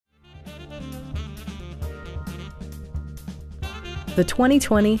the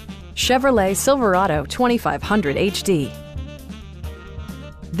 2020 Chevrolet Silverado 2500 HD.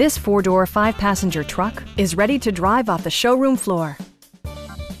 This four-door, five-passenger truck is ready to drive off the showroom floor.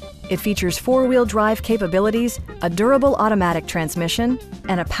 It features four-wheel drive capabilities, a durable automatic transmission,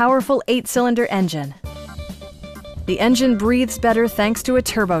 and a powerful 8-cylinder engine. The engine breathes better thanks to a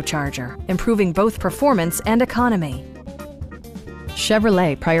turbocharger, improving both performance and economy.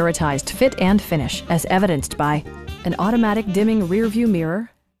 Chevrolet prioritized fit and finish, as evidenced by an automatic dimming rearview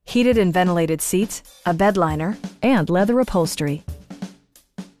mirror, heated and ventilated seats, a bedliner, and leather upholstery.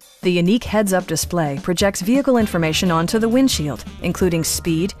 The unique heads-up display projects vehicle information onto the windshield, including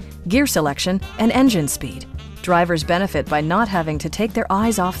speed, gear selection, and engine speed. Drivers benefit by not having to take their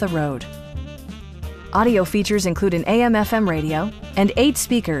eyes off the road. Audio features include an AM/FM radio and 8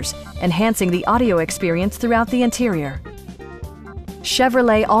 speakers, enhancing the audio experience throughout the interior.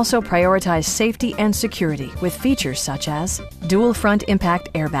 Chevrolet also prioritized safety and security with features such as dual front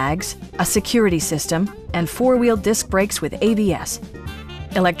impact airbags, a security system, and four-wheel disc brakes with ABS.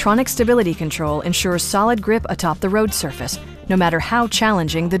 Electronic stability control ensures solid grip atop the road surface, no matter how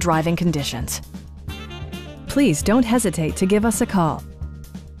challenging the driving conditions. Please don't hesitate to give us a call.